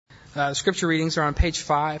Scripture readings are on page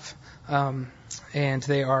 5, and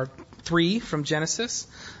they are 3 from Genesis.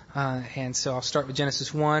 And so I'll start with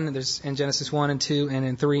Genesis 1. There's in Genesis 1 and 2 and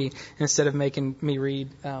in 3. Instead of making me read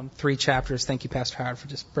 3 chapters, thank you, Pastor Howard, for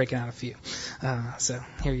just breaking out a few. So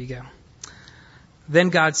here you go. Then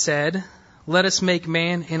God said, "Let us make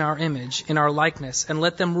man in our image, in our likeness, and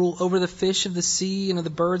let them rule over the fish of the sea and of the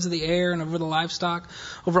birds of the air and over the livestock,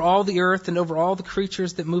 over all the earth and over all the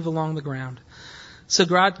creatures that move along the ground." So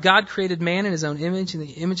God created man in his own image. In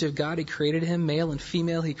the image of God he created him. Male and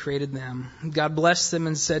female he created them. God blessed them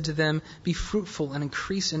and said to them, "Be fruitful and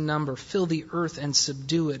increase in number. Fill the earth and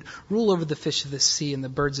subdue it. Rule over the fish of the sea and the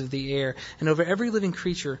birds of the air and over every living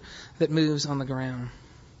creature that moves on the ground."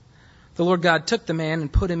 The Lord God took the man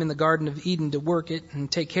and put him in the Garden of Eden to work it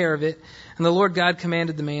and take care of it. And the Lord God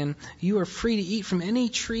commanded the man, "You are free to eat from any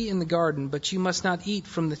tree in the garden, but you must not eat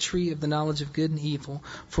from the tree of the knowledge of good and evil,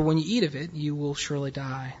 for when you eat of it, you will surely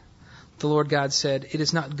die." The Lord God said, "It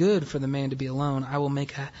is not good for the man to be alone. I will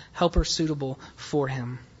make a helper suitable for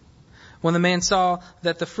him." When the man saw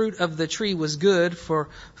that the fruit of the tree was good for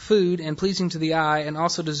food and pleasing to the eye and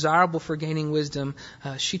also desirable for gaining wisdom,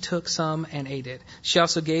 she took some and ate it. She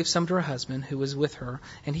also gave some to her husband who was with her,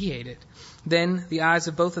 and he ate it. Then the eyes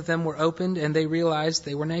of both of them were opened, and they realized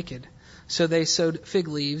they were naked. So they sewed fig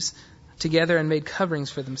leaves together and made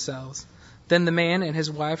coverings for themselves. Then the man and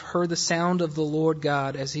his wife heard the sound of the Lord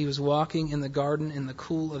God as he was walking in the garden in the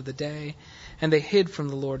cool of the day, and they hid from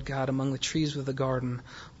the Lord God among the trees of the garden.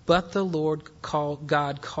 But the Lord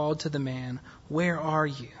God called to the man, "Where are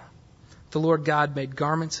you?" The Lord God made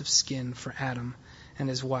garments of skin for Adam and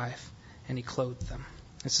his wife, and he clothed them.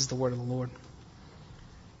 This is the word of the Lord.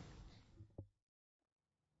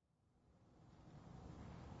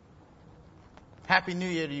 Happy New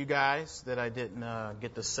Year to you guys that I didn't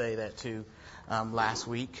get to say that to last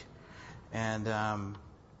week. And I'm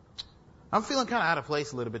feeling kind of out of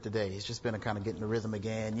place a little bit today. It's just been a kind of getting the rhythm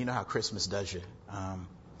again. You know how Christmas does you.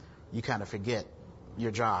 You kind of forget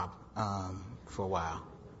your job for a while.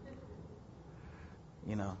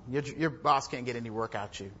 You know, your boss can't get any work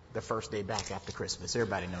out you the first day back after Christmas.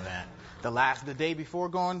 Everybody know that. The day before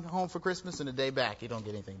going home for Christmas and the day back, you don't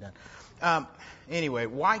get anything done. Anyway,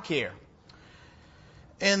 why care?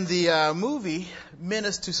 In the movie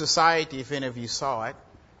Menace to Society, if any of you saw it,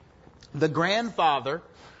 the grandfather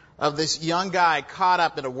of this young guy caught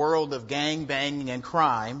up in a world of gang banging and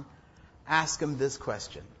crime asked him this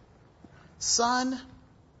question: "Son,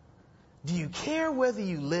 do you care whether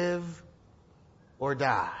you live or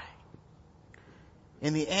die?"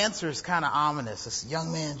 And the answer is kind of ominous. This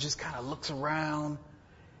young man just kind of looks around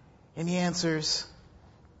and he answers,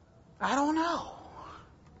 "I don't know.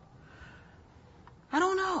 I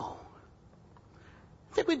don't know."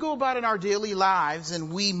 I think we go about in our daily lives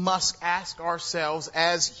and we must ask ourselves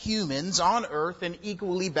as humans on earth an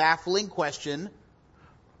equally baffling question: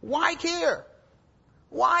 why care?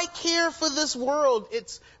 Why care for this world,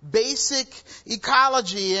 its basic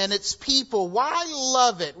ecology and its people? Why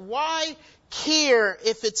love it? Why care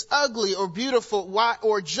if it's ugly or beautiful,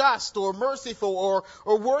 or just or merciful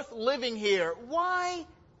or worth living here? Why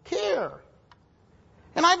care?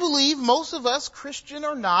 And I believe most of us, Christian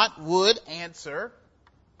or not, would answer,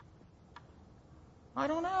 "I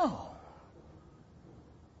don't know."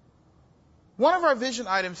 One of our vision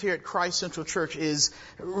items here at Christ Central Church is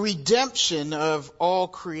redemption of all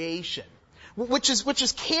creation, which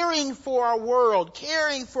is caring for our world,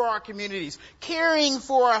 caring for our communities, caring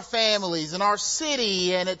for our families and our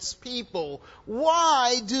city and its people.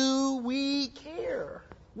 Why do we care?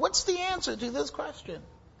 What's the answer to this question?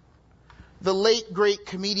 The late, great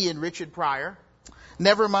comedian Richard Pryor,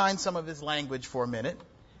 never mind some of his language for a minute.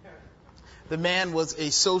 The man was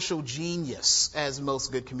a social genius, as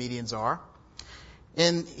most good comedians are.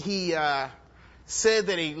 And he said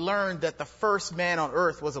that he learned that the first man on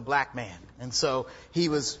earth was a black man. And so he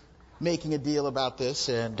was making a deal about this.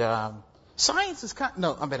 And science is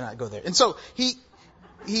no, I better not go there. And so he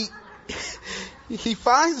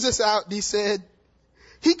finds this out, and he said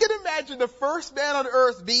he could imagine the first man on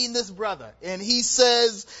earth being this brother. And he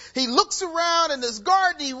says he looks around in this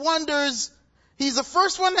garden, he wonders, he's the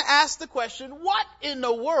first one to ask the question, "What in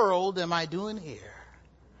the world am I doing here?"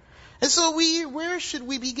 And so where should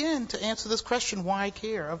we begin to answer this question, why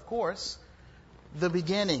care? Of course, the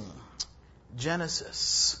beginning,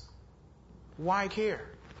 Genesis. Why care?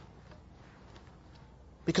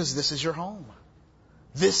 Because this is your home.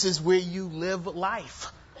 This is where you live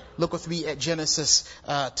life. Look with me at Genesis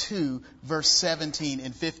 2, verse 17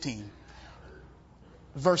 and 15.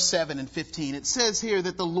 Verse 7 and 15. It says here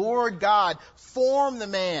that the Lord God formed the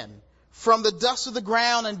man from the dust of the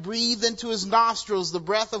ground and breathed into his nostrils the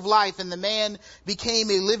breath of life, and the man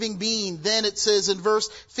became a living being. Then it says in verse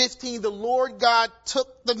 15, the Lord God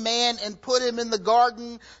took the man and put him in the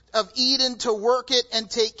garden of Eden to work it and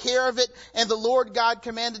take care of it. And the Lord God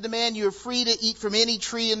commanded the man, you are free to eat from any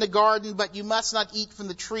tree in the garden, but you must not eat from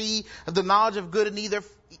the tree of the knowledge of good and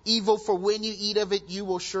evil, for when you eat of it, you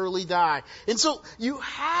will surely die. And so you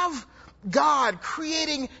have God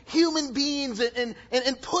creating human beings and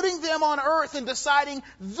putting them on earth and deciding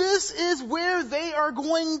this is where they are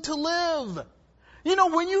going to live. You know,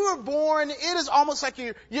 when you were born, it is almost like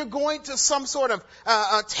you're going to some sort of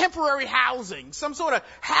temporary housing, some sort of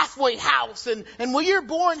halfway house. And when you're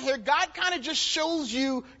born here, God kind of just shows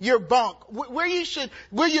you your bunk, where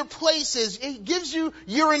your place is. It gives you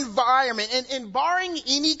your environment. And barring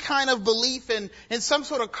any kind of belief in some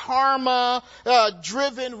sort of karma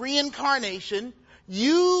driven reincarnation,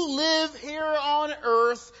 you live here on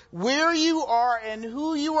earth where you are and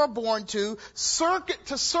who you are born to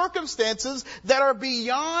circumstances that are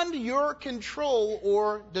beyond your control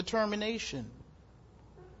or determination.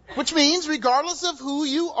 Which means regardless of who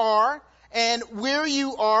you are and where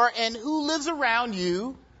you are and who lives around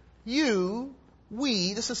you,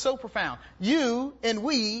 we, this is so profound, you and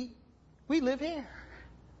we live here.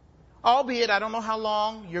 Albeit I don't know how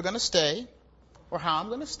long you're going to stay or how I'm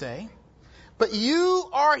going to stay. But you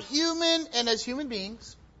are human, and as human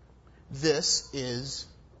beings, this is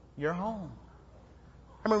your home.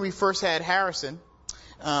 I remember we first had Harrison.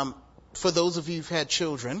 For those of you who've had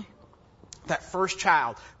children, that first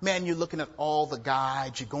child, man, you're looking at all the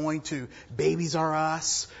guides. You're going to Babies R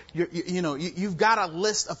Us. You've got a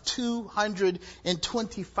list of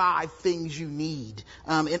 225 things you need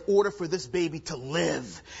in order for this baby to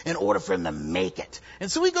live, in order for him to make it.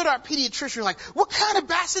 And so we go to our pediatrician. We're like, what kind of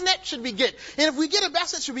bassinet should we get? And if we get a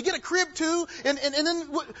bassinet, should we get a crib too? And then,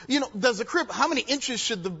 does the crib, how many inches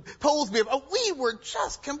should the poles be? Oh, we were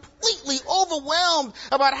just completely overwhelmed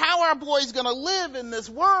about how our boy's going to live in this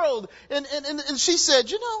world. And she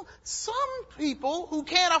said, some people who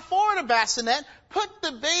can't afford a bassinet put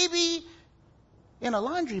the baby in a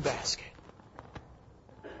laundry basket.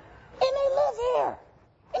 And they live here.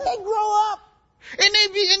 And they grow up. And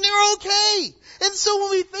they're okay. And so when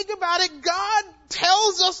we think about it, God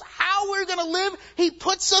tells us how we're going to live. He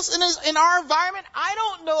puts us in our environment. I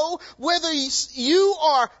don't know whether you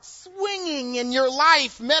are swinging in your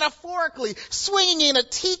life, metaphorically, swinging in a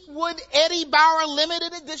teakwood Eddie Bauer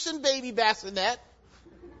limited edition baby bassinet.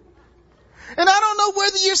 And I don't know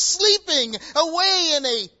whether you're sleeping away in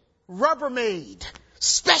a Rubbermaid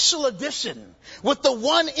special edition with the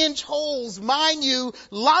 1-inch holes, mind you,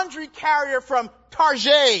 laundry carrier from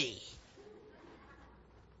Target.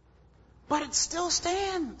 But it still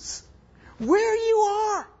stands. Where you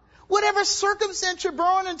are, whatever circumstance you're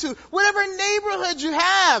born into, whatever neighborhood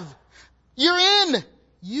you're in,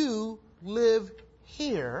 you live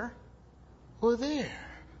here or there.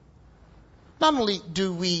 Not only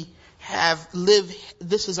do we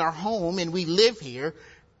this is our home and we live here,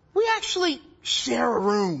 we actually share a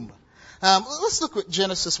room. Let's look at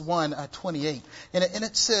Genesis 1:28. And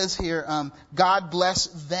it says here, God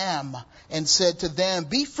blessed them and said to them,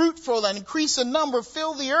 be fruitful and increase in number,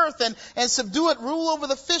 fill the earth and subdue it, rule over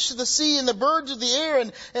the fish of the sea and the birds of the air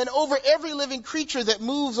and over every living creature that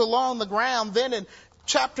moves along the ground. Then in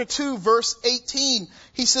chapter 2, verse 18,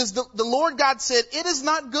 he says, the Lord God said, it is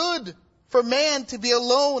not good for man to be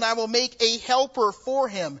alone. I will make a helper for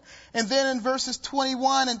him. And then in verses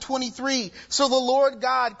 21 and 23, so the Lord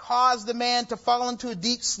God caused the man to fall into a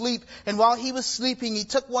deep sleep. And while he was sleeping, he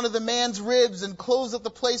took one of the man's ribs and closed up the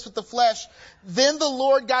place with the flesh. Then the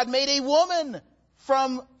Lord God made a woman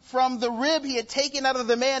from the rib he had taken out of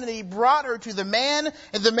the man, and he brought her to the man.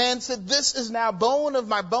 And the man said, this is now bone of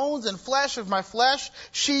my bones and flesh of my flesh.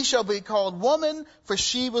 She shall be called woman, for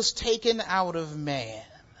she was taken out of man.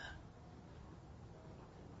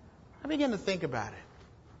 I begin to think about it.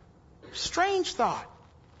 Strange thought.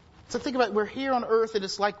 So think about it. We're here on earth and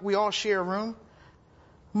it's like we all share a room.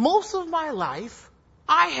 Most of my life,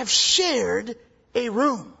 I have shared a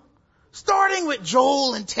room. Starting with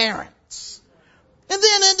Joel and Terrence. And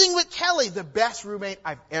then ending with Kelly, the best roommate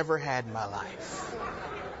I've ever had in my life.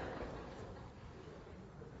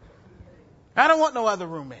 I don't want no other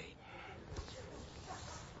roommate.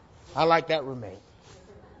 I like that roommate.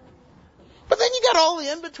 But then you got all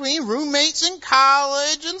the in-between roommates in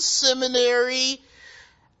college and seminary.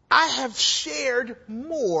 I have shared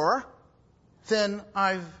more than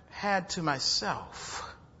I've had to myself.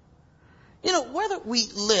 Whether we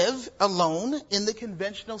live alone in the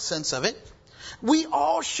conventional sense of it, we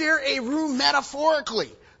all share a room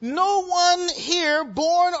metaphorically. no one here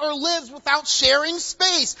born or lives without sharing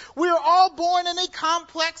space. We are all born in a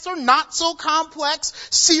complex or not so complex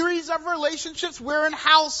series of relationships. We're in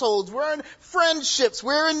households, we're in friendships,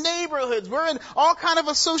 we're in neighborhoods, we're in all kind of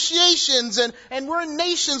associations, and we're in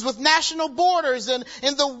nations with national borders, and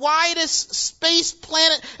in the widest space,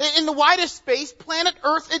 planet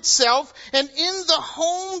Earth itself, and in the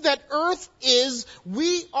home that Earth is,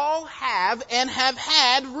 we all have and have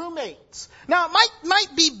had roommates. Now, it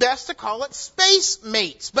might be best to call it space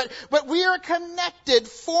mates, but we are connected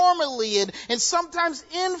formally and sometimes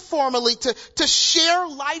informally to share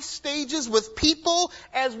life stages with people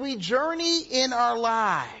as we journey in our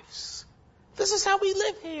lives. This is how we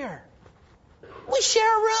live here. We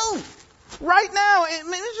share a room. Right now,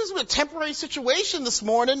 it's just a temporary situation this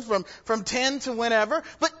morning from 10 to whenever,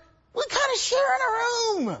 but we kind of share in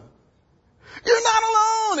a room. You're not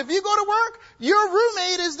alone. If you go to work, your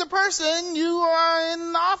roommate is the person you are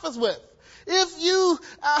in the office with. If you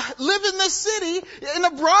live in this city, in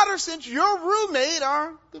a broader sense, your roommate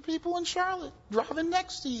are the people in Charlotte driving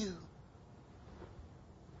next to you.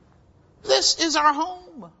 This is our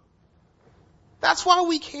home. That's why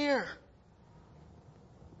we care.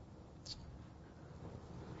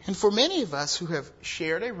 And for many of us who have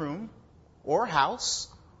shared a room or house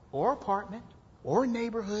or apartment or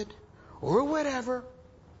neighborhood or whatever,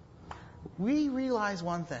 we realize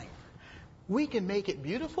one thing. We can make it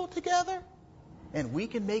beautiful together, and we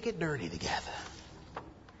can make it dirty together.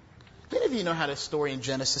 Many of you know how this story in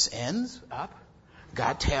Genesis ends up.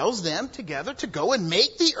 God tells them together to go and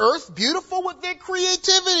make the earth beautiful with their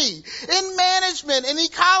creativity and management and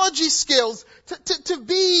ecology skills, to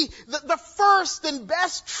be the first and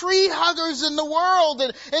best tree huggers in the world,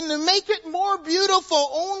 and to make it more beautiful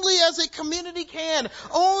only as a community can,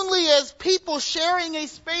 only as people sharing a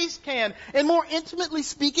space can. And more intimately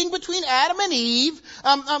speaking, between Adam and Eve,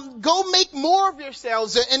 go make more of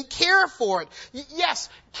yourselves and care for it. Yes,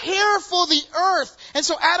 care for the earth. And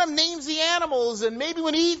so Adam names the animals, and maybe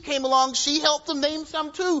when Eve came along, she helped him name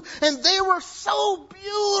some too. And they were so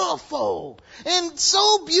beautiful, and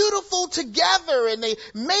so beautiful together, and they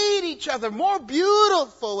made each other more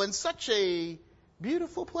beautiful in such a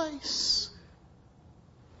beautiful place.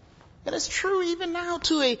 And it's true even now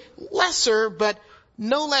to a lesser but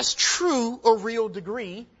no less true or real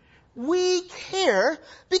degree. We care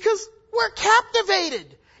because we're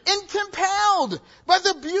captivated and compelled by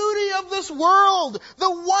the beauty of this world, the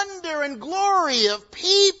wonder and glory of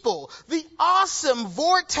people, the awesome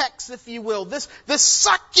vortex, if you will, this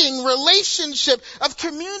sucking relationship of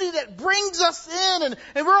community that brings us in,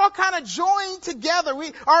 and we're all kind of joined together.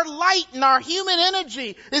 Our light and our human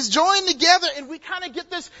energy is joined together, and we kind of get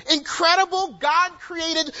this incredible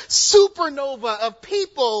God-created supernova of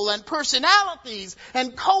people and personalities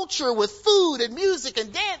and culture with food and music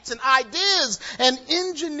and dance and ideas and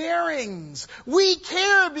engineering. We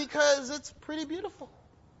care because it's pretty beautiful,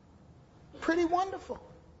 pretty wonderful.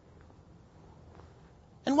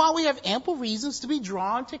 And while we have ample reasons to be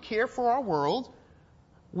drawn to care for our world,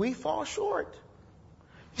 we fall short.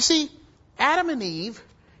 You see, Adam and Eve,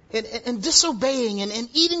 in disobeying and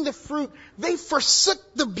eating the fruit, they forsook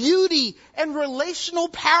the beauty and relational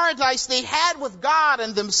paradise they had with God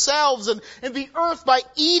and themselves and the earth by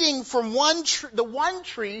eating from the one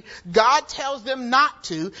tree God tells them not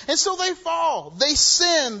to. And so they fall. They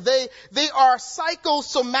sin. They are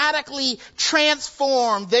psychosomatically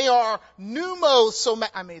transformed. They are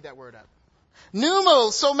I made that word up.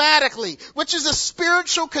 Pneumosomatically, which is a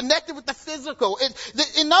spiritual connected with the physical.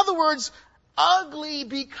 In other words, ugly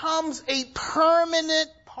becomes a permanent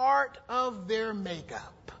part of their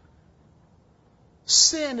makeup.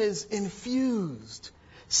 Sin is infused.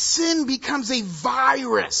 Sin becomes a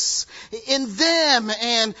virus in them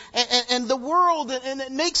and the world, and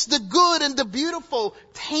it makes the good and the beautiful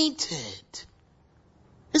tainted.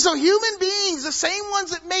 And so human beings, the same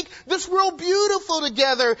ones that make this world beautiful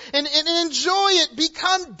together and enjoy it,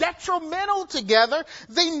 become detrimental together.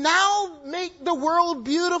 They now make the world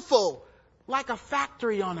beautiful like a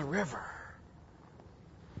factory on a river.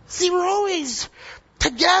 See, we're always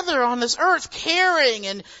together on this earth, caring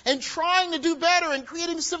and trying to do better and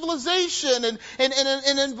creating civilization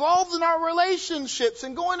and involved in our relationships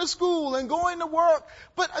and going to school and going to work.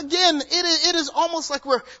 But again, it is almost like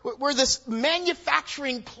we're this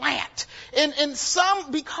manufacturing plant. And some,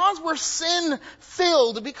 because we're sin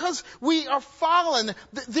filled, because we are fallen,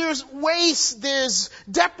 there's waste, there's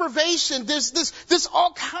deprivation, there's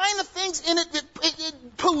all kind of things in it that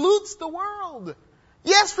it pollutes the world.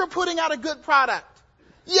 Yes, we're putting out a good product.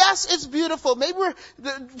 Yes, it's beautiful. Maybe we're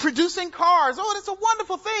producing cars. Oh, it's a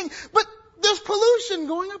wonderful thing. But there's pollution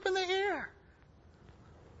going up in the air.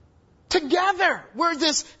 Together, we're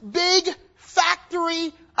this big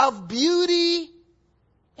factory of beauty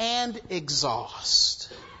and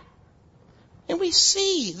exhaust. And we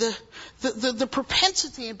see the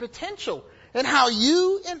propensity and potential in how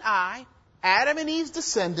you and I, Adam and Eve's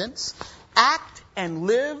descendants, act and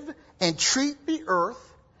live and treat the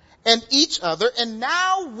earth and each other, and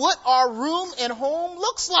now what our room and home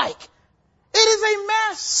looks like. It is a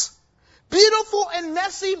mess. Beautiful and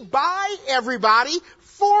messy by everybody,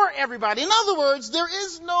 for everybody. In other words, there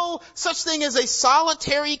is no such thing as a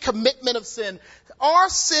solitary commitment of sin. Our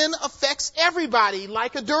sin affects everybody,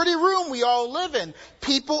 like a dirty room we all live in.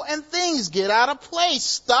 People and things get out of place.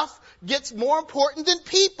 Stuff gets more important than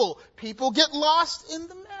people. People get lost in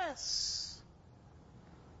the mess.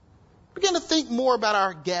 Begin to think more about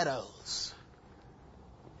our ghettos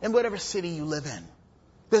in whatever city you live in.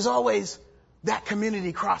 There's always that community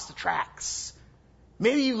across the tracks.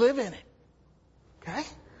 Maybe you live in it. Okay?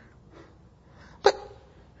 But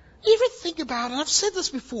you ever think about it, and I've said this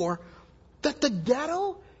before, that the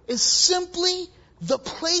ghetto is simply the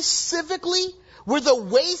place civically where the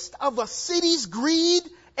waste of a city's greed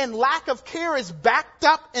and lack of care is backed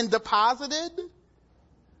up and deposited?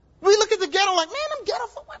 We look at the ghetto like, man, them ghetto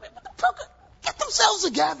folk, get themselves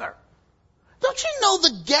together. Don't you know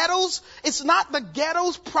the ghettos, it's not the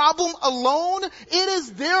ghetto's problem alone. It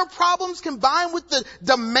is their problems combined with the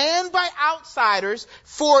demand by outsiders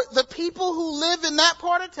for the people who live in that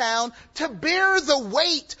part of town to bear the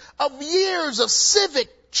weight of years of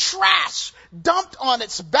civic trash dumped on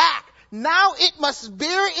its back. Now it must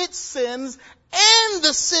bear its sins and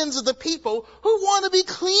the sins of the people who want to be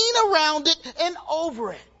clean around it and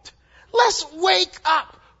over it. Let's wake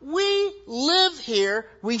up. We live here,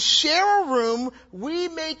 we share a room, we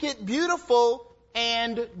make it beautiful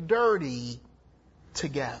and dirty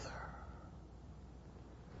together.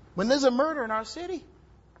 When there's a murder in our city,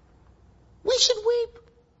 we should weep.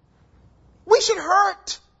 We should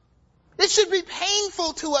hurt. It should be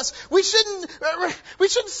painful to us. We shouldn't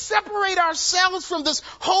separate ourselves from this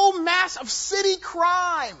whole mass of city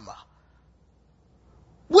crime.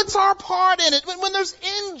 What's our part in it? When there's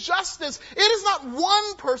injustice, it is not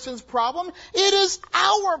one person's problem, it is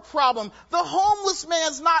our problem. The homeless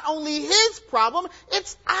man's not only his problem,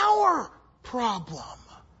 it's our problem.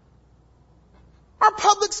 Our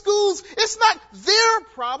public schools, it's not their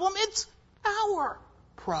problem, it's our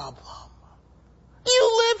problem.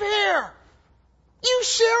 You live here. You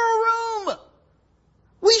share a room.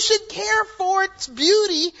 We should care for its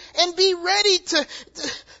beauty and be ready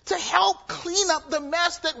to help clean up the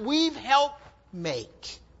mess that we've helped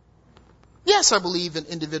make. Yes, I believe in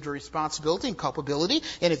individual responsibility and culpability.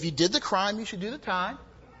 And if you did the crime, you should do the time.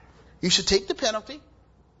 You should take the penalty.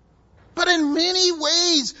 But in many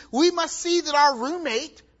ways, we must see that our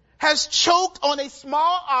roommate has choked on a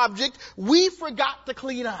small object we forgot to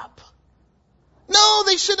clean up. No,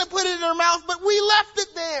 they shouldn't have put it in their mouth, but we left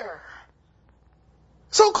it there.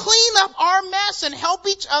 So clean up our mess and help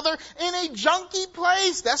each other in a junky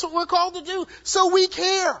place. That's what we're called to do. So we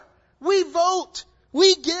care. We vote.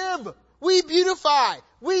 We give. We beautify.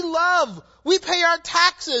 We love. We pay our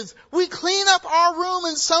taxes. We clean up our room,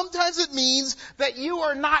 and sometimes it means that you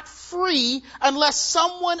are not free unless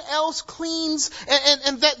someone else cleans,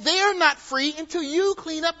 and that they're not free until you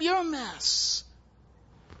clean up your mess.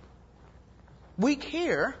 We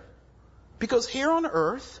care because here on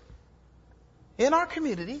earth, in our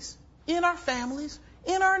communities, in our families,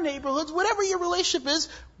 in our neighborhoods, whatever your relationship is,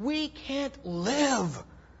 we can't live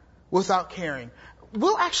without caring.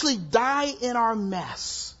 We'll actually die in our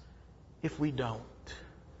mess if we don't.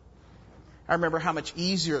 I remember how much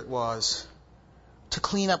easier it was to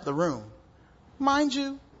clean up the room. Mind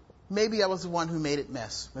you, maybe I was the one who made it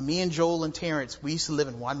mess. When me and Joel and Terrence, we used to live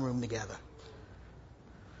in one room together.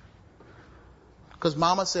 Because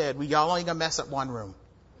Mama said, y'all only gonna mess up one room.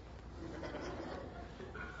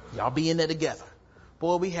 Y'all be in there together.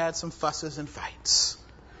 Boy, we had some fusses and fights.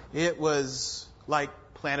 It was like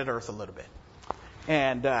planet Earth a little bit.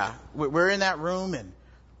 And we're in that room, and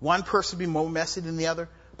one person would be more messy than the other.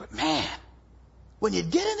 But man, when you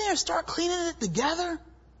get in there and start cleaning it together,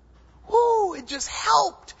 whoo, it just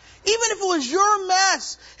helped. Even if it was your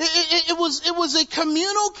mess, it was a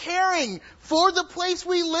communal caring for the place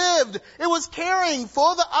we lived. It was caring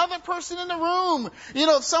for the other person in the room. You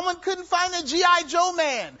know, if someone couldn't find the G.I. Joe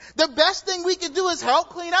man, the best thing we could do is help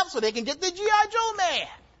clean up so they can get the G.I. Joe man.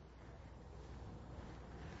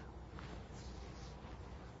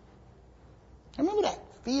 I remember that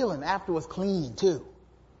feeling after it was clean too.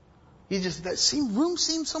 Room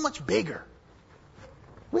seemed so much bigger.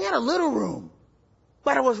 We had a little room.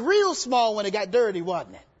 But it was real small when it got dirty,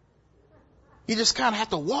 wasn't it? You just kind of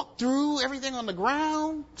have to walk through everything on the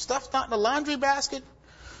ground, stuff not in the laundry basket.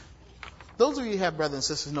 Those of you who have brothers and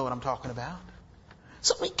sisters know what I'm talking about.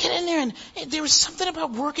 So we get in there and there was something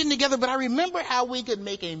about working together, but I remember how we could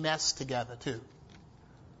make a mess together too.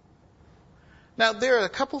 Now there are a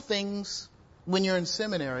couple things when you're in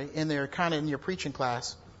seminary and they're kind of in your preaching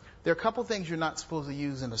class, there are a couple things you're not supposed to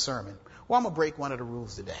use in a sermon. Well, I'm going to break one of the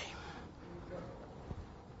rules today.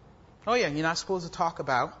 Oh yeah, you're not supposed to talk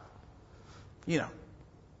about,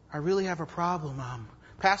 I really have a problem.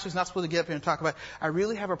 Pastor's not supposed to get up here and talk about, I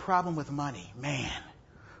really have a problem with money. Man.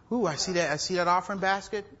 Ooh, I see that offering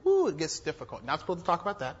basket. Ooh, it gets difficult. Not supposed to talk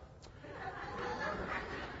about that.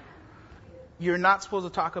 You're not supposed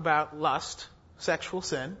to talk about lust, sexual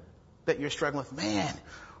sin that you're struggling with. Man,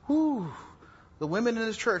 ooh, the women in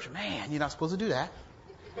this church, man, you're not supposed to do that.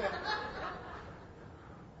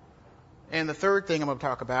 And the third thing I'm going to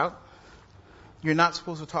talk about, you're not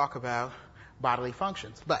supposed to talk about bodily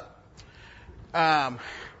functions. But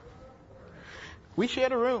we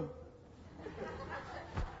shared a room.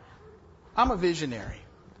 I'm a visionary.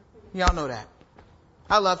 Y'all know that.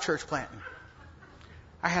 I love church planting.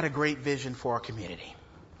 I had a great vision for our community.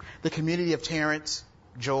 The community of Terrence,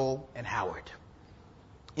 Joel, and Howard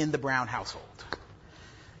in the Brown household.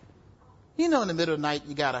 In the middle of the night,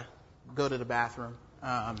 you gotta go to the bathroom.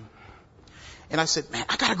 And I said, man,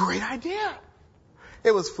 I got a great idea.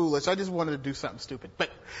 It was foolish. I just wanted to do something stupid. But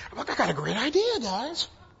I got a great idea, guys.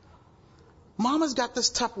 Mama's got this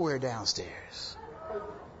Tupperware downstairs.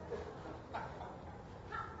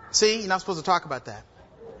 See, you're not supposed to talk about that.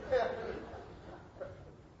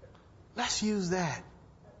 Let's use that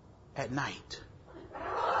at night.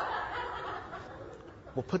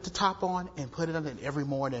 We'll put the top on and put it on, and every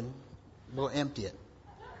morning we'll empty it.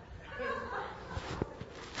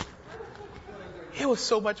 It was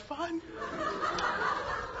so much fun.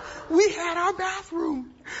 We had our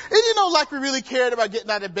bathroom. And like we really cared about getting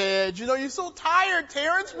out of bed. You're so tired,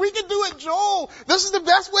 Terrence. We can do it, Joel. This is the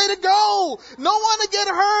best way to go. No one to get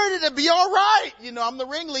hurt. It'll be all right. I'm the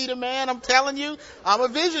ringleader, man. I'm telling you. I'm a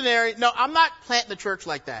visionary. No, I'm not planting the church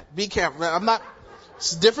like that. Be careful. I'm not.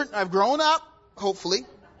 It's different. I've grown up, hopefully.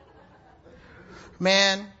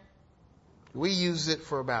 Man, we used it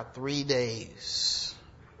for about 3 days.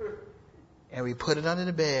 And we put it under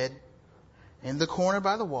the bed in the corner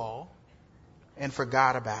by the wall and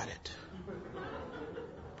forgot about it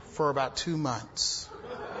for about 2 months.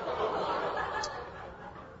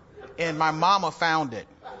 And my mama found it.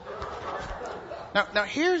 Now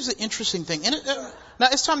here's the interesting thing. Now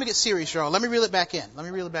it's time to get serious, y'all. Let me reel it back in.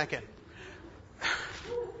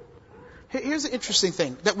 Here's the interesting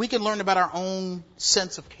thing that we can learn about our own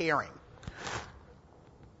sense of caring.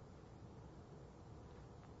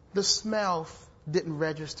 The smell didn't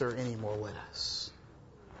register anymore with us.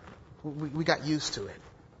 We got used to it.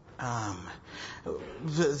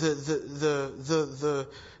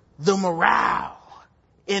 The morale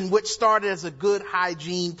in which started as a good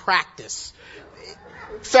hygiene practice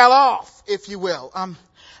fell off, if you will.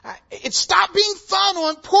 It stopped being fun or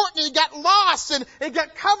important. It got lost and it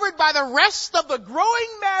got covered by the rest of the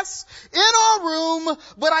growing mess in our room.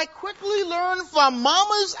 But I quickly learned from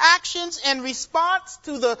Mama's actions and response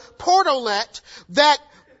to the portalette that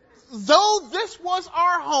though this was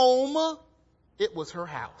our home, it was her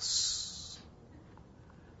house.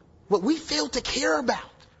 What we failed to care about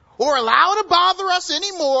or allow to bother us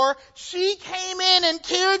anymore, she came in and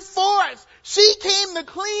cared for us. She came to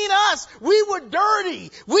clean us. We were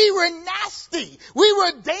dirty. We were nasty. We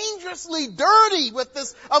were dangerously dirty with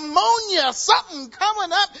this ammonia, something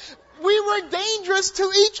coming up. We were dangerous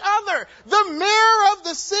to each other. The mayor of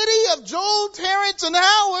the city of Joel, Terrence, and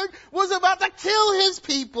Howard was about to kill his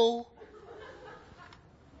people.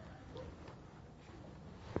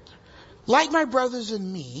 Like my brothers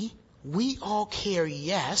and me, we all care,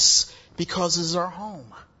 yes, because this is our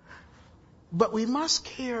home. But we must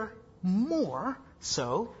care more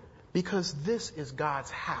so because this is God's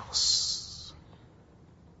house.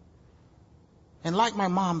 And like my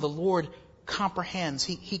mom, the Lord comprehends,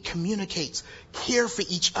 He communicates care for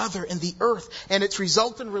each other in the earth and its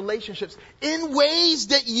resultant relationships in ways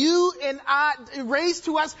that you and I raise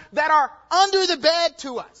to us that are under the bed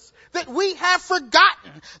to us. That we have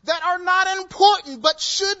forgotten, that are not important but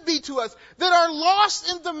should be to us, that are lost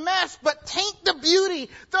in the mess but taint the beauty,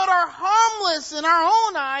 that are harmless in our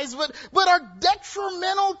own eyes but are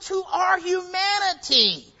detrimental to our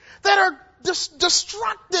humanity, that are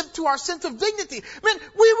destructive to our sense of dignity. Man,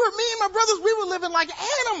 me and my brothers, we were living like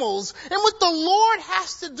animals. And what the Lord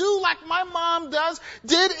has to do, like my mom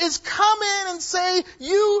did, is come in and say,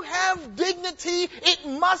 you have dignity. It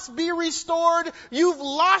must be restored. You've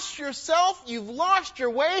lost yourself. You've lost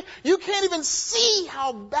your way. You can't even see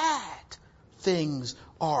how bad things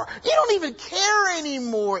are. You don't even care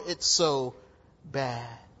anymore. It's so bad.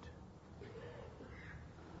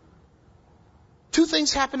 Two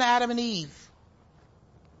things happened to Adam and Eve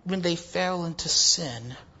when they fell into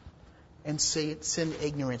sin. And say it's sin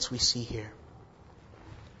ignorance we see here.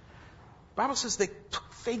 The Bible says they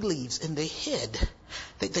took fig leaves and they hid.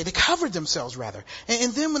 They covered themselves rather.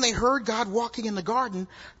 And then when they heard God walking in the garden,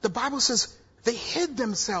 the Bible says they hid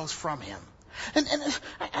themselves from him. And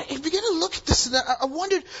I began to look at this and I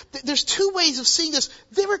wondered, there's two ways of seeing this.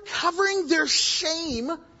 They were covering their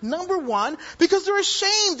shame, number one, because they were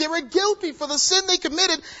ashamed. They were guilty for the sin they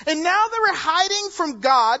committed. And now they were hiding from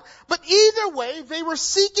God. But either way, they were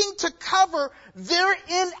seeking to cover their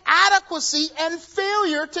inadequacy and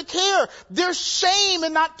failure to care. Their shame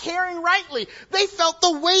in not caring rightly. They felt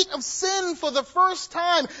the weight of sin for the first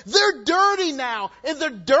time. They're dirty now. And the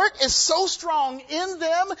dirt is so strong in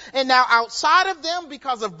them and now outside of them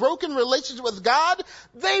because of broken relationship with God.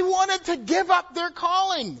 They wanted to give up their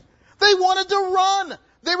calling. They wanted to run.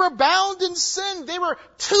 They were bound in sin. They were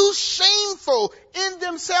too shameful in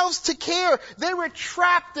themselves to care. They were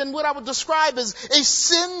trapped in what I would describe as a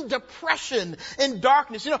sin depression and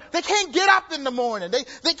darkness. You know, they can't get up in the morning.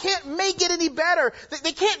 They can't make it any better.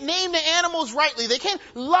 They can't name the animals rightly. They can't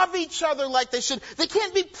love each other like they should. They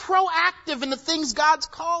can't be proactive in the things God's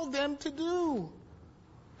called them to do.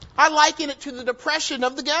 I liken it to the depression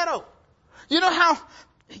of the ghetto. You know how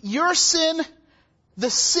your sin, the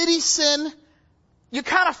city sin, you're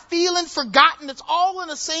kind of feeling forgotten. It's all in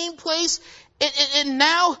the same place. And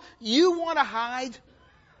now you want to hide.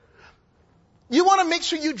 You want to make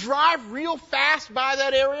sure you drive real fast by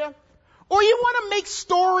that area. Or you want to make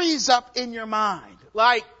stories up in your mind.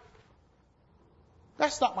 Like,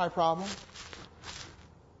 that's not my problem.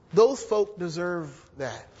 Those folk deserve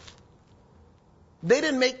that. They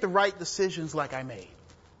didn't make the right decisions like I made.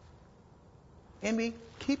 And we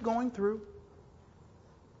keep going through.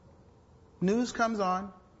 News comes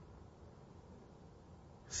on.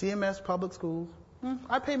 CMS, public schools.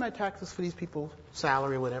 I pay my taxes for these people's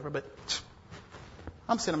salary or whatever, but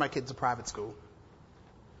I'm sending my kids to private school.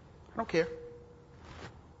 I don't care.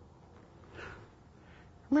 I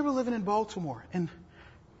remember living in Baltimore, and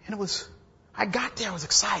it was, I got there, I was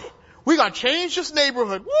excited. We're going to change this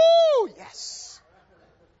neighborhood. Woo! Yes.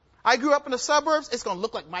 I grew up in the suburbs. It's going to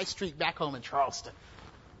look like my street back home in Charleston.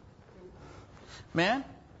 Man,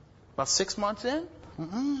 about 6 months in,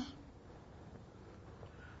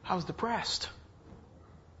 I was depressed.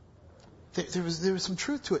 There was some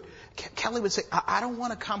truth to it. Kelly would say, I don't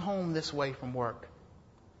want to come home this way from work.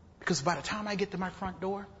 Because by the time I get to my front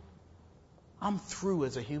door, I'm through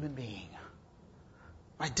as a human being.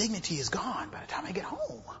 My dignity is gone by the time I get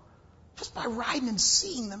home. Just by riding and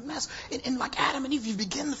seeing the mess. And like Adam and Eve, you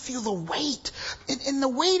begin to feel the weight. And the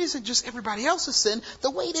weight isn't just everybody else's sin.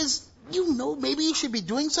 The weight is, you know, maybe you should be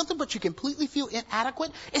doing something, but you completely feel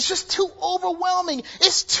inadequate. It's just too overwhelming.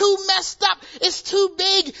 It's too messed up. It's too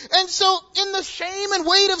big. And so in the shame and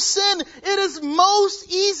weight of sin, it is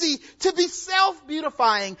most easy to be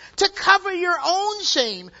self-beautifying, to cover your own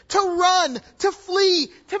shame, to run, to flee,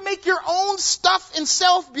 to make your own stuff and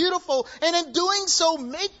self beautiful. And in doing so,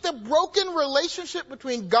 make the broken relationship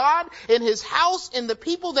between God and his house and the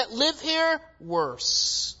people that live here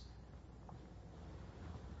worse.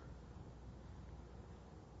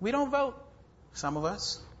 We don't vote, some of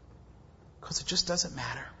us, because it just doesn't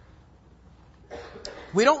matter.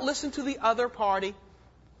 We don't listen to the other party.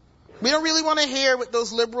 We don't really want to hear what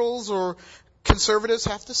those liberals or conservatives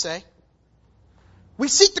have to say. We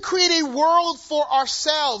seek to create a world for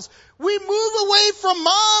ourselves. We move away from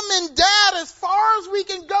mom and dad as far as we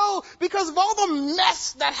can go because of all the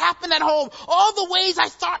mess that happened at home, all the ways I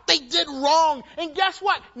thought they did wrong. And guess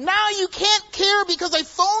what? Now you can't care because a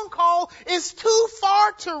phone call is too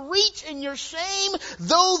far to reach in your shame,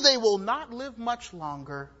 though they will not live much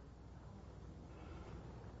longer.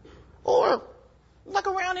 Or, like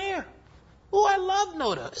around here. Oh, I love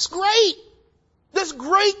Noda. It's great. This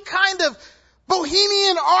great kind of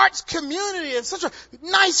Bohemian arts community. It's such a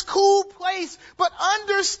nice, cool place. But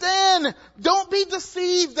understand, don't be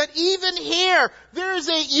deceived that even here, there is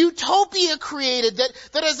a utopia created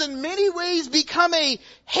that has in many ways become a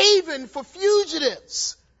haven for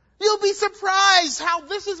fugitives. You'll be surprised how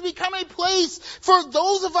this has become a place for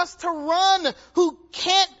those of us to run who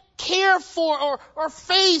can't care for or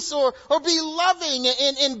face or be loving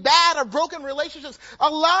in bad or broken relationships. A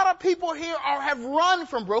lot of people here have run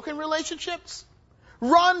from broken relationships.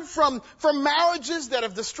 Run from marriages that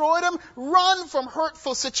have destroyed them. Run from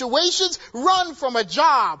hurtful situations. Run from a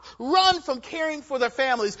job. Run from caring for their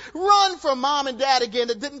families. Run from mom and dad again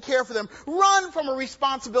that didn't care for them. Run from a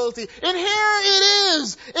responsibility. And here it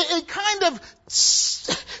is. It kind of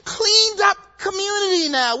cleaned up community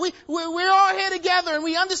now. We're all here together and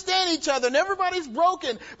we understand each other and everybody's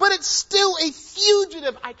broken, but it's still a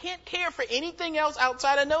fugitive. I can't care for anything else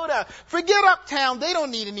outside of Noda. Forget Uptown. They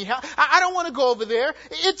don't need any help. I don't want to go over there.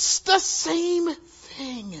 It's the same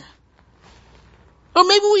thing. Or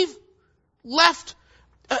maybe we've left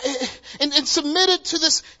and submitted to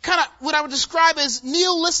this kind of what I would describe as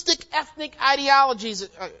nihilistic ethnic ideologies.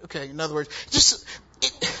 Okay, in other words,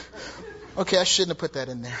 okay, I shouldn't have put that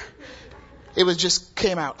in there. It was just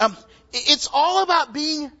came out. It's all about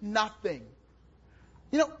being nothing.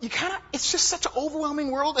 You know, it's just such an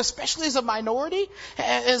overwhelming world, especially as a minority,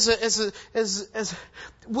 as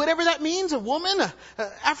whatever that means, a woman,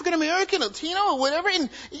 African American, Latino, or whatever. And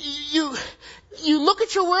you look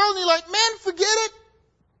at your world and you're like, man, forget it.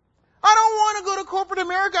 I don't want to go to corporate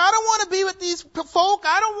America. I don't want to be with these folk.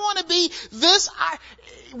 I don't want to be this.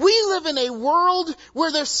 We live in a world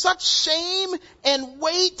where there's such shame and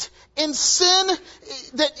weight and sin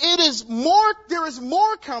that there is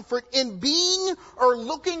more comfort in being or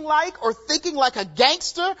looking like or thinking like a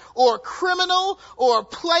gangster or a criminal or a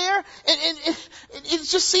player. And it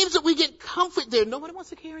just seems that we get comfort there. Nobody wants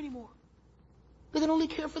to care anymore. They can only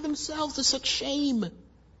care for themselves. There's such shame.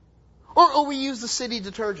 Or we use the city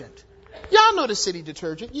detergent. Y'all know the city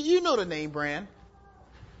detergent. You know the name brand.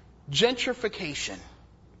 Gentrification.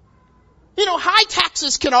 You know, high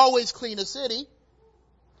taxes can always clean a city.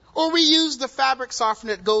 Or we use the fabric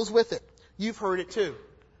softener that goes with it. You've heard it too.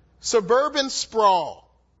 Suburban sprawl.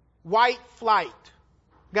 White flight.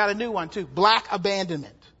 Got a new one too. Black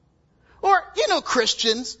abandonment. Or, you know,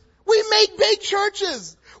 Christians. We make big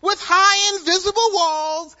churches with high invisible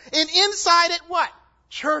walls and inside it what?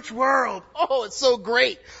 Church world. Oh, it's so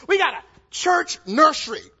great. We got a church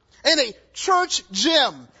nursery and a church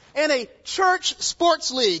gym and a church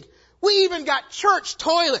sports league. We even got church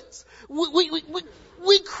toilets.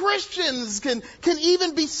 We Christians can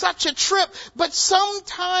even be such a trip, but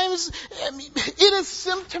sometimes it is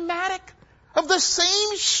symptomatic of the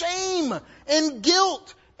same shame and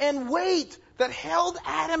guilt and weight that held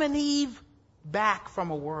Adam and Eve back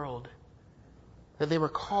from a world that they were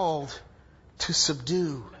called to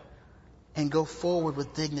subdue and go forward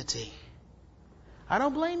with dignity. I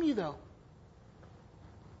don't blame you though.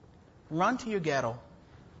 Run to your ghetto.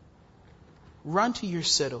 Run to your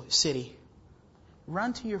city.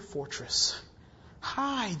 Run to your fortress.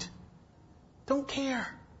 Hide. Don't care.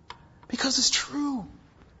 Because it's true.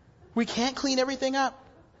 We can't clean everything up.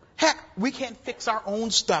 Heck, we can't fix our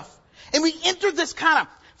own stuff. And we enter this kind of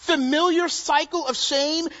familiar cycle of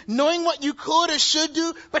shame, knowing what you could or should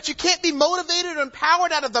do, but you can't be motivated or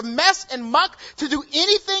empowered out of the mess and muck to do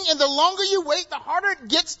anything. And the longer you wait, the harder it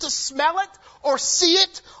gets to smell it or see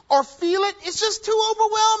it or feel it. It's just too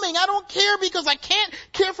overwhelming. I don't care because I can't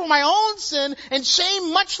care for my own sin and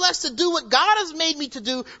shame, much less to do what God has made me to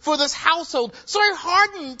do for this household. So I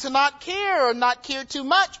harden to not care or not care too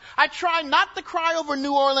much. I try not to cry over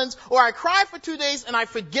New Orleans, or I cry for 2 days and I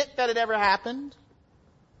forget that it ever happened.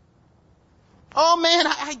 Oh man,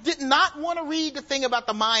 I did not want to read the thing about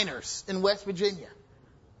the miners in West Virginia.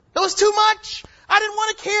 It was too much. I didn't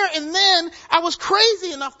want to care. And then I was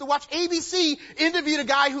crazy enough to watch ABC interview the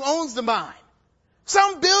guy who owns the mine.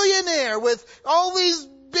 Some billionaire with all these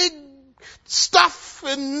big stuff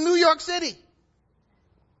in New York City,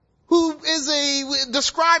 who is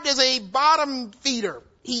described as a bottom feeder.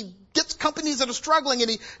 He gets companies that are struggling and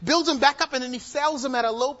he builds them back up and then he sells them at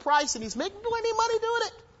a low price and he's making plenty of money doing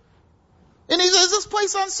it. And he says, is this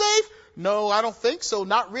place unsafe? No, I don't think so.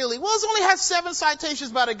 Not really. Well, it's only has 7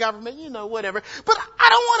 citations by the government, whatever. But I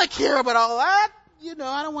don't want to care about all that.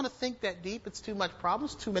 I don't want to think that deep. It's too much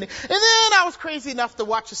problems, too many. And then I was crazy enough to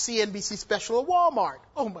watch a CNBC special of Walmart.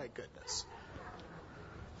 Oh my goodness.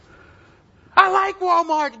 I like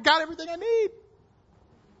Walmart. Got everything I need.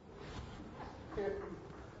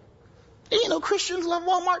 And Christians love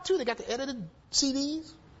Walmart too. They got the edited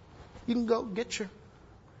CDs. You can go get your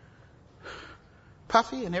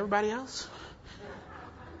Puffy and everybody else.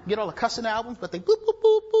 Get all the cussing albums, but they boop, boop,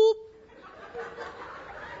 boop, boop.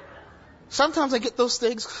 Sometimes I get those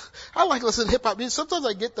things. I like listening to hip hop music. Sometimes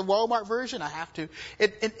I get the Walmart version. I have to.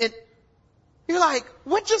 You're like,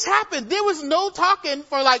 what just happened? There was no talking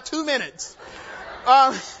for like 2 minutes.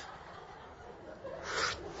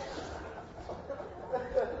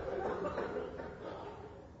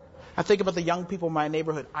 I think about the young people in my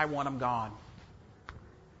neighborhood. I want them gone.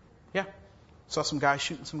 Yeah. Saw some guys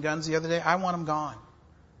shooting some guns the other day. I want them gone.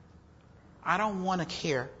 I don't want to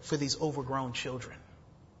care for these overgrown children.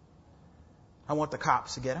 I want the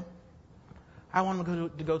cops to get them. I want them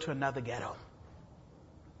to go to another ghetto.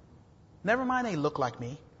 Never mind they look like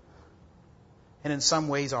me, and in some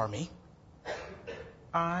ways are me.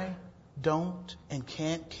 I don't and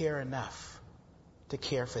can't care enough to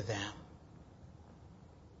care for them.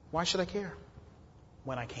 Why should I care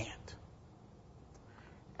when I can't?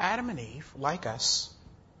 Adam and Eve, like us,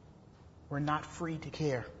 were not free to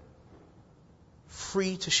care,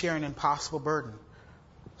 free to share an impossible burden.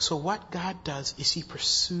 So what God does is He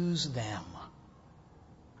pursues them.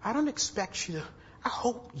 I don't expect you to, I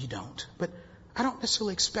hope you don't, but I don't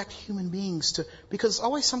necessarily expect human beings to, because it's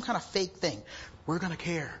always some kind of fake thing. We're going to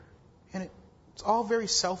care. And it's all very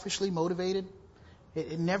selfishly motivated.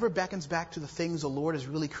 It never beckons back to the things the Lord has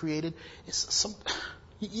really created.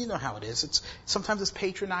 You know how it is. Sometimes it's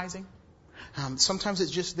patronizing. Sometimes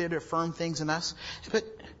it's just there to affirm things in us. But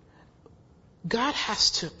God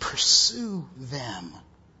has to pursue them.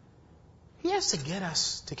 He has to get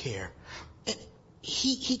us to care.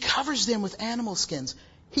 He covers them with animal skins.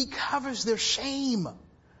 He covers their shame.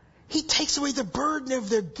 He takes away the burden of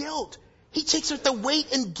their guilt. He takes the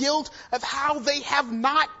weight and guilt of how they have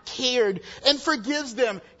not cared and forgives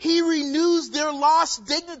them. He renews their lost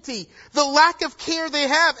dignity, the lack of care they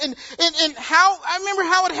have. And how, I remember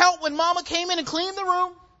how it helped when Mama came in and cleaned the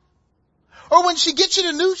room. Or when she gets you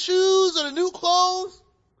the new shoes or the new clothes.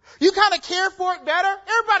 You kind of care for it better.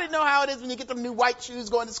 Everybody know how it is when you get them new white shoes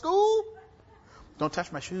going to school. Don't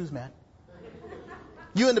touch my shoes, man.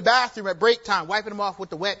 You in the bathroom at break time, wiping them off with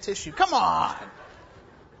the wet tissue. Come on.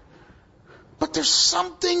 But there's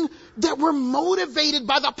something that we're motivated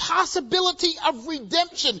by the possibility of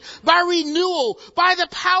redemption, by renewal, by the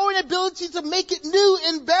power and ability to make it new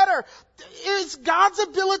and better. It's God's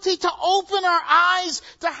ability to open our eyes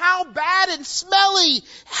to how bad and smelly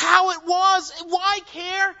how it was. Why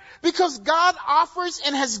care? Because God offers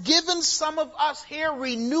and has given some of us here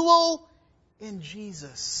renewal in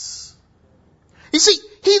Jesus. You see,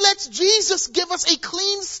 He lets Jesus give us a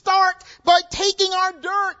clean start by taking our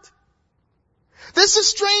dirt. This is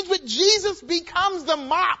strange, but Jesus becomes the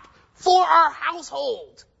mop for our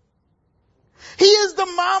household. He is the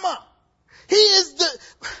mama. He is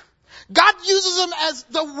God uses Him as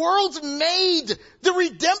the world's maid, the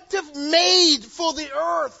redemptive maid for the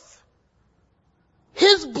earth.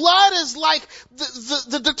 His blood is like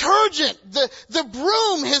the detergent, the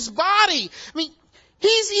broom, His body. I mean,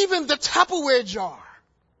 He's even the Tupperware jar.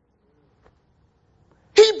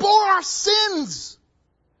 He bore our sins.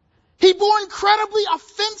 He bore incredibly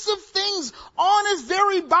offensive things on His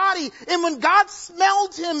very body. And when God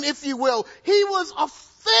smelled Him, if you will, He was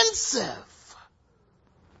offensive.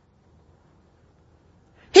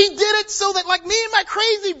 He did it so that, like me and my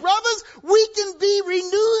crazy brothers, we can be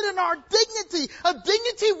renewed in our dignity. A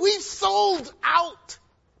dignity we've sold out.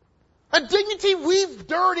 A dignity we've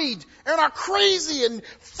dirtied in our crazy and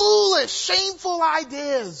foolish, shameful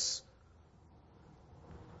ideas.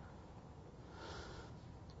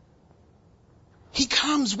 He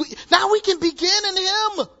comes. Now we can begin in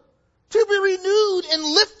Him to be renewed and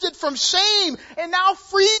lifted from shame and now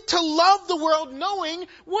free to love the world, knowing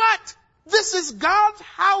what? This is God's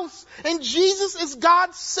house and Jesus is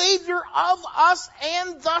God's Savior of us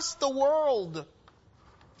and thus the world.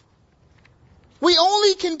 We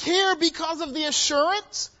only can care because of the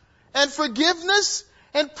assurance and forgiveness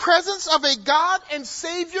and presence of a God and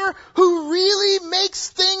Savior who really makes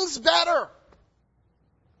things better.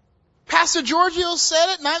 Pastor Giorgio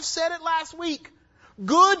said it, and I've said it last week.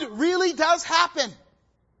 Good really does happen.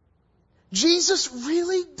 Jesus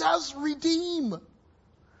really does redeem.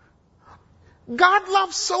 God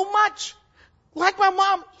loves so much. Like my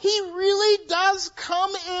mom, He really does come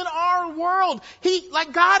in our world.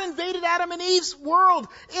 Like God invaded Adam and Eve's world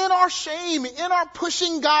in our shame, in our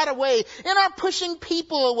pushing God away, in our pushing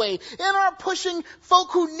people away, in our pushing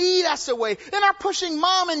folk who need us away, in our pushing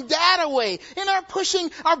mom and dad away, in our pushing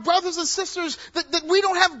our brothers and sisters that we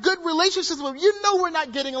don't have good relationships with. You know we're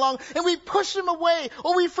not getting along, and we push them away,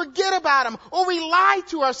 or we forget about them, or we lie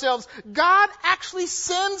to ourselves. God actually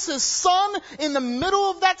sends His Son in the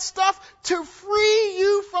middle of that stuff to free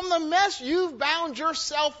you from the mess you've bound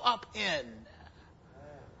yourself up in.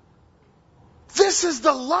 This is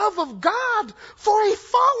the love of God for a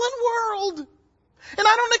fallen world. And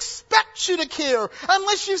I don't expect you to care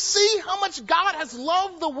unless you see how much God has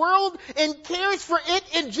loved the world and cares for it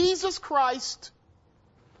in Jesus Christ.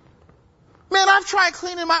 Man, I've tried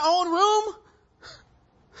cleaning my own room.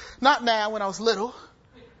 Not now, when I was little.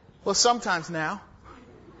 Well, sometimes now.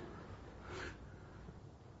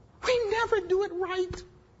 We never do it right.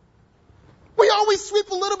 We always sweep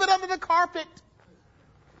a little bit under the carpet.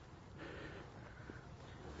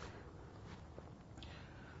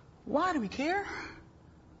 Why do we care?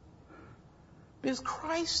 Because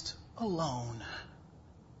Christ alone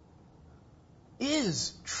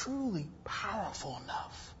is truly powerful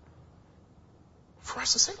enough for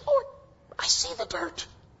us to say, Lord, I see the dirt.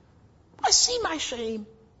 I see my shame.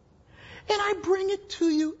 And I bring it to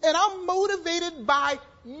you. And I'm motivated by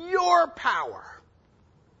your power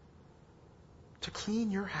to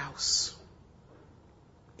clean your house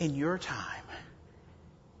in your time,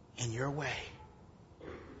 in your way.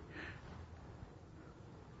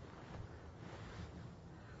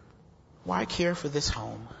 Why care for this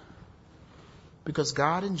home? Because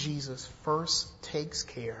God in Jesus first takes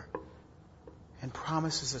care and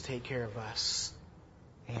promises to take care of us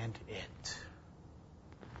and it.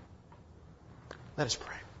 Let us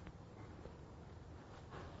pray.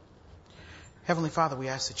 Heavenly Father, we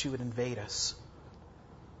ask that you would invade us.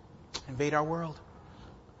 Invade our world.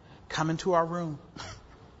 Come into our room.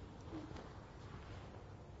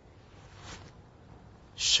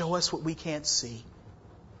 Show us what we can't see.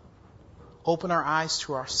 Open our eyes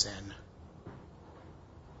to our sin.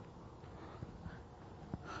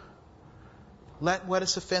 Let what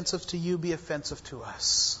is offensive to you be offensive to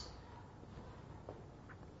us.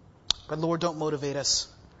 But Lord, don't motivate us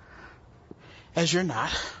as you're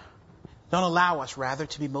not. Don't allow us, rather,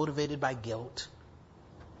 to be motivated by guilt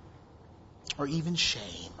or even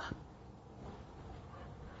shame.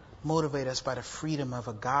 Motivate us by the freedom of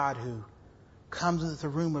a God who comes into the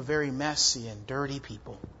room of very messy and dirty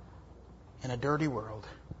people in a dirty world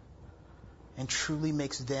and truly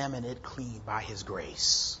makes them and it clean by His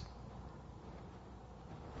grace.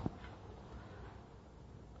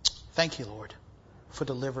 Thank you, Lord, for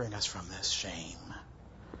delivering us from this shame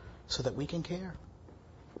so that we can care.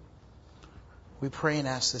 We pray and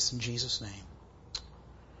ask this in Jesus' name.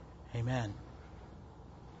 Amen.